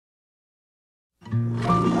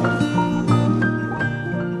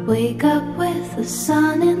Wake up with the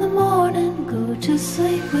sun in the morning, go to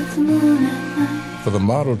sleep with the moon at night. For the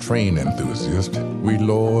model train enthusiast, we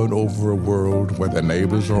lord over a world where the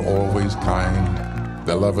neighbors are always kind,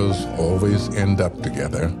 the lovers always end up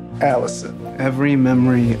together. Allison, every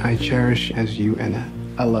memory I cherish has you in it.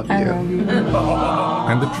 I love you.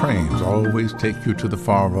 And the trains always take you to the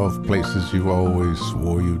far-off places you always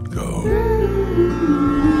swore you'd go.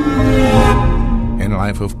 In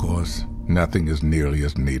life, of course, nothing is nearly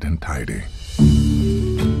as neat and tidy.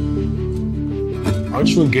 Aren't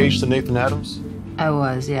you engaged to Nathan Adams? I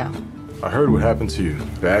was, yeah. I heard what happened to you,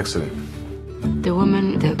 the accident. The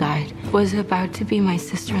woman that died was about to be my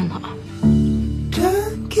sister-in-law.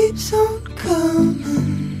 Time keeps on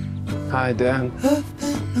coming. Hi, Dad. I've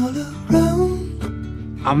been all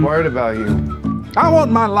around. I'm worried about you. I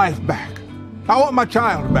want my life back. I want my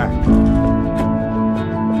child back.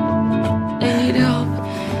 I need help.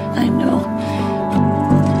 I know.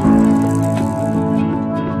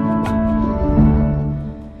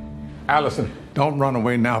 Allison, don't run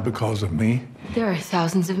away now because of me. There are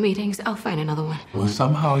thousands of meetings. I'll find another one. Well,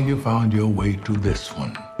 somehow you found your way to this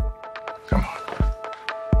one. Come on.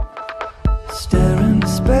 Stare into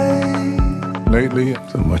space. Lately,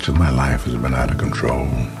 so much of my life has been out of control.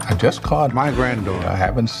 I just caught my granddaughter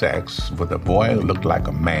having sex with a boy who looked like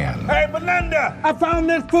a man. Hey, Belinda, I found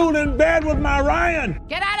this fool in bed with my Ryan.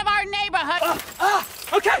 Get out of our neighborhood!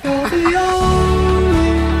 Okay.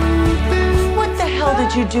 What the hell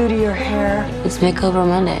did you do to your hair? It's Makeover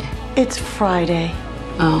Monday. It's Friday.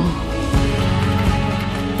 Oh.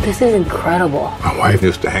 This is incredible. My wife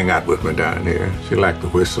used to hang out with me down here. She liked to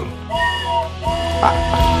whistle. I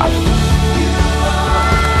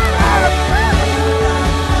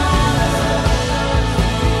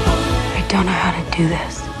don't know how to do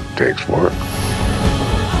this. Takes work.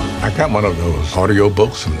 I got one of those audio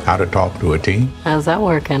books on how to talk to a teen. How's that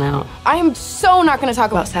working out? I am so not going to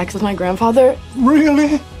talk about sex with my grandfather.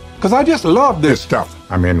 Really? Because I just love this stuff.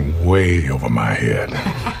 I'm in way over my head.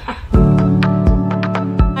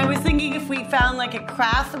 I was thinking if we found like a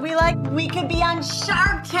craft that we like, we could be on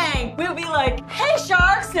Shark Tank. We would be like, hey,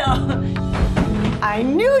 sharks. No. I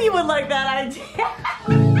knew you would like that idea.